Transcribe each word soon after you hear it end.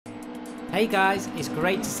Hey guys, it's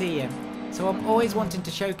great to see you. So I'm always wanting to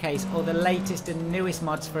showcase all the latest and newest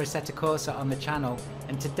mods for Assetto Corsa on the channel,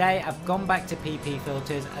 and today I've gone back to PP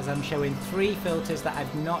filters as I'm showing 3 filters that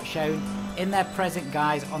I've not shown in their present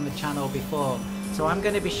guise on the channel before. So I'm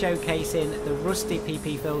going to be showcasing the Rusty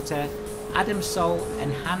PP filter, Adam's Soul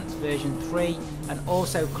Enhanced version 3, and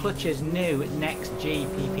also Clutch's new Next G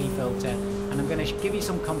PP filter. And I'm going to give you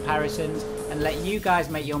some comparisons and let you guys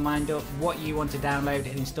make your mind up what you want to download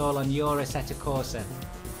and install on your Assetto Corsa.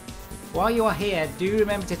 While you are here, do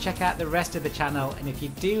remember to check out the rest of the channel, and if you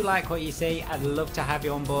do like what you see, I'd love to have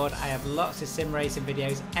you on board. I have lots of sim racing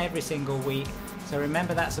videos every single week, so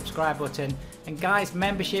remember that subscribe button. And guys,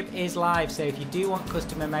 membership is live, so if you do want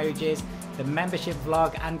custom emojis, the membership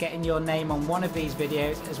vlog and getting your name on one of these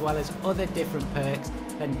videos as well as other different perks,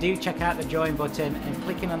 then do check out the join button, and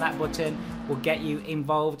clicking on that button will get you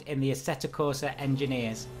involved in the Assetto Corsa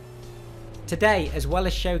engineers. Today, as well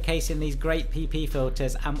as showcasing these great PP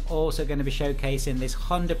filters, I'm also going to be showcasing this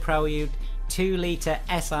Honda Prelude 2 litre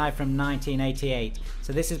SI from 1988.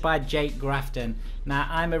 So this is by Jake Grafton. Now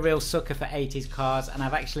I'm a real sucker for 80s cars, and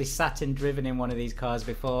I've actually sat and driven in one of these cars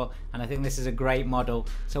before, and I think this is a great model.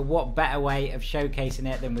 So what better way of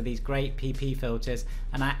showcasing it than with these great PP filters?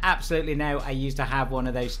 And I absolutely know I used to have one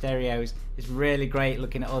of those stereos. It's really great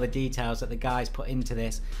looking at all the details that the guys put into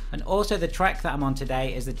this. And also the track that I'm on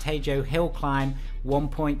today is the Tejo Hill Climb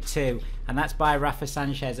 1.2, and that's by Rafa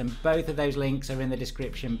Sanchez, and both of those links are in the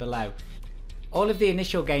description below. All of the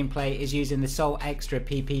initial gameplay is using the Soul Extra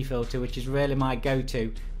PP filter, which is really my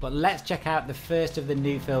go-to, but let's check out the first of the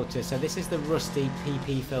new filters. So this is the Rusty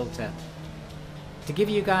PP filter. To give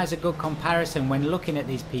you guys a good comparison when looking at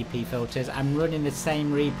these PP filters, I'm running the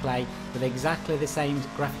same replay with exactly the same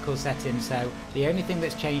graphical settings, so the only thing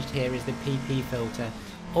that's changed here is the PP filter.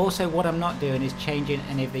 Also, what I'm not doing is changing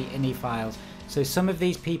any of the INI files. So some of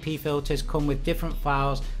these PP filters come with different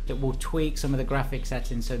files that will tweak some of the graphic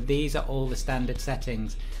settings, so these are all the standard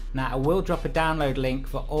settings. Now I will drop a download link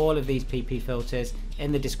for all of these PP filters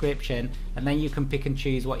in the description, and then you can pick and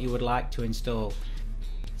choose what you would like to install.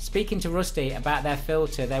 Speaking to Rusty about their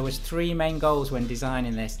filter, there was 3 main goals when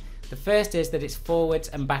designing this. The first is that it's forwards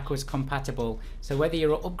and backwards compatible, so whether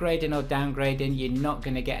you're upgrading or downgrading, you're not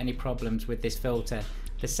going to get any problems with this filter.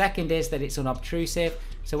 The second is that it's unobtrusive,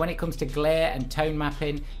 so when it comes to glare and tone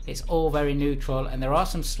mapping, it's all very neutral, and there are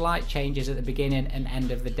some slight changes at the beginning and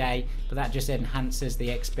end of the day, but that just enhances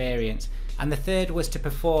the experience. And the third was to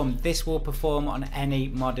perform. This will perform on any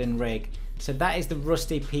modern rig. So that is the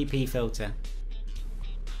Rusty PP filter.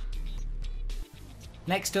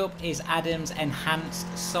 Next up is Adam's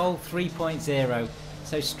Enhanced Soul 3.0.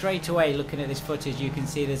 So straight away, looking at this footage, you can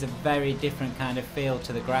see there's a very different kind of feel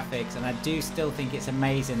to the graphics, and I do still think it's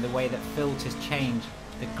amazing the way that filters change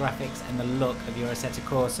the graphics and the look of your Assetto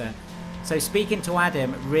Corsa. So speaking to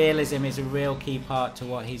Adam, realism is a real key part to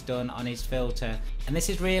what he's done on his filter, and this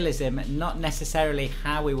is realism not necessarily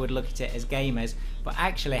how we would look at it as gamers, but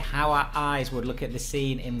actually how our eyes would look at the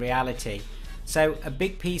scene in reality. So a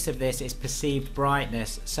big piece of this is perceived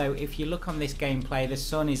brightness. So if you look on this gameplay, the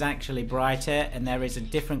sun is actually brighter and there is a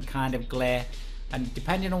different kind of glare, and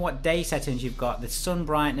depending on what day settings you've got, the sun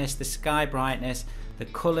brightness, the sky brightness, the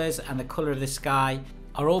colours and the colour of the sky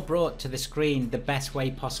are all brought to the screen the best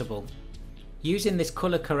way possible. Using this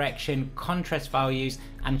colour correction, contrast values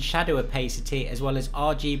and shadow opacity, as well as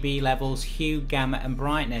RGB levels, hue, gamma and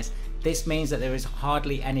brightness, this means that there is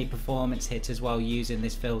hardly any performance hit as well using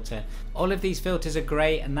this filter. All of these filters are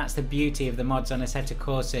great, and that's the beauty of the mods on Assetto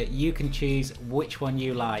Corsa. You can choose which one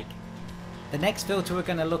you like. The next filter we're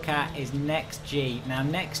going to look at is Next G. Now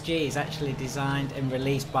Next G is actually designed and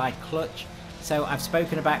released by Clutch. So I've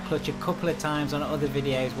spoken about Clutch a couple of times on other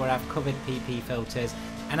videos where I've covered PP filters,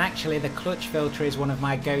 and actually the Clutch filter is one of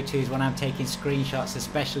my go-tos when I'm taking screenshots,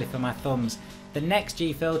 especially for my thumbs. The Next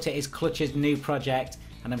G filter is Clutch's new project,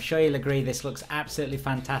 and I'm sure you'll agree this looks absolutely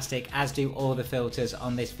fantastic, as do all the filters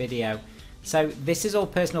on this video. So this is all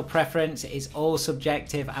personal preference, it's all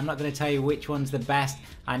subjective. I'm not going to tell you which one's the best.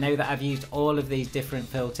 I know that I've used all of these different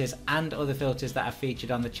filters and other filters that I've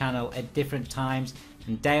featured on the channel at different times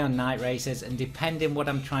and day and night races, and depending what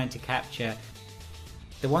I'm trying to capture.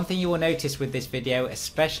 The one thing you will notice with this video,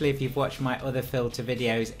 especially if you've watched my other filter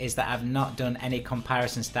videos, is that I've not done any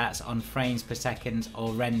comparison stats on frames per second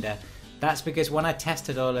or render. That's because when I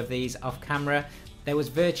tested all of these off camera, there was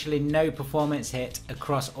virtually no performance hit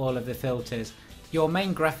across all of the filters. Your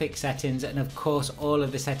main graphic settings, and of course all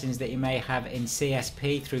of the settings that you may have in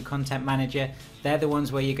CSP through Content Manager, they're the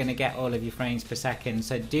ones where you're going to get all of your frames per second.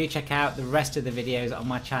 So do check out the rest of the videos on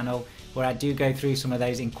my channel where I do go through some of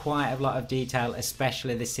those in quite a lot of detail,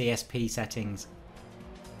 especially the CSP settings.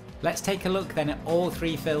 Let's take a look then at all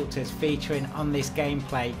 3 filters featuring on this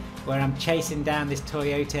gameplay, where I'm chasing down this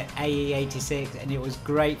Toyota AE86, and it was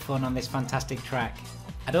great fun on this fantastic track.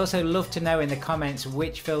 I'd also love to know in the comments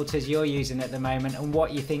which filters you're using at the moment and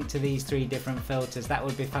what you think to these 3 different filters. That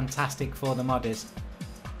would be fantastic for the modders.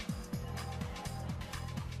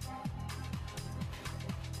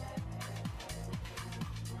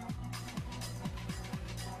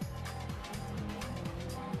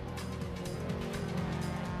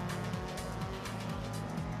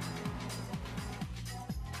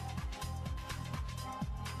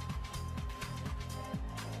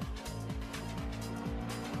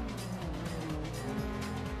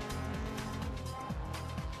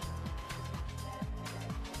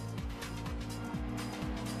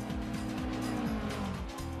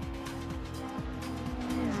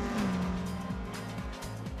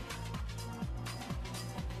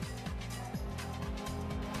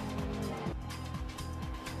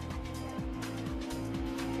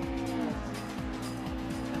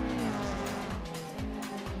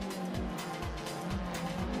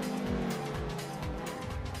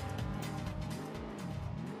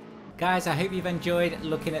 Guys, I hope you've enjoyed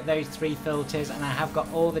looking at those 3 filters, and I have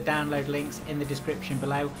got all the download links in the description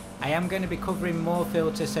below. I am going to be covering more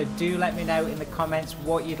filters, so do let me know in the comments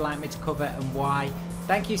what you'd like me to cover and why.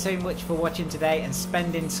 Thank you so much for watching today and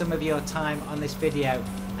spending some of your time on this video.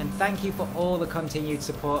 And thank you for all the continued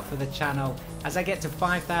support for the channel. As I get to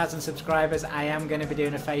 5,000 subscribers, I am going to be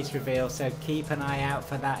doing a face reveal, so keep an eye out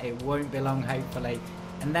for that. It won't be long, hopefully.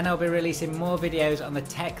 And then I'll be releasing more videos on the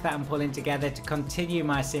tech that I'm pulling together to continue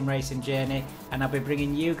my sim racing journey, and I'll be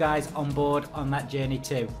bringing you guys on board on that journey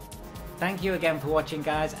too. Thank you again for watching,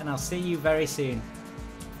 guys, and I'll see you very soon.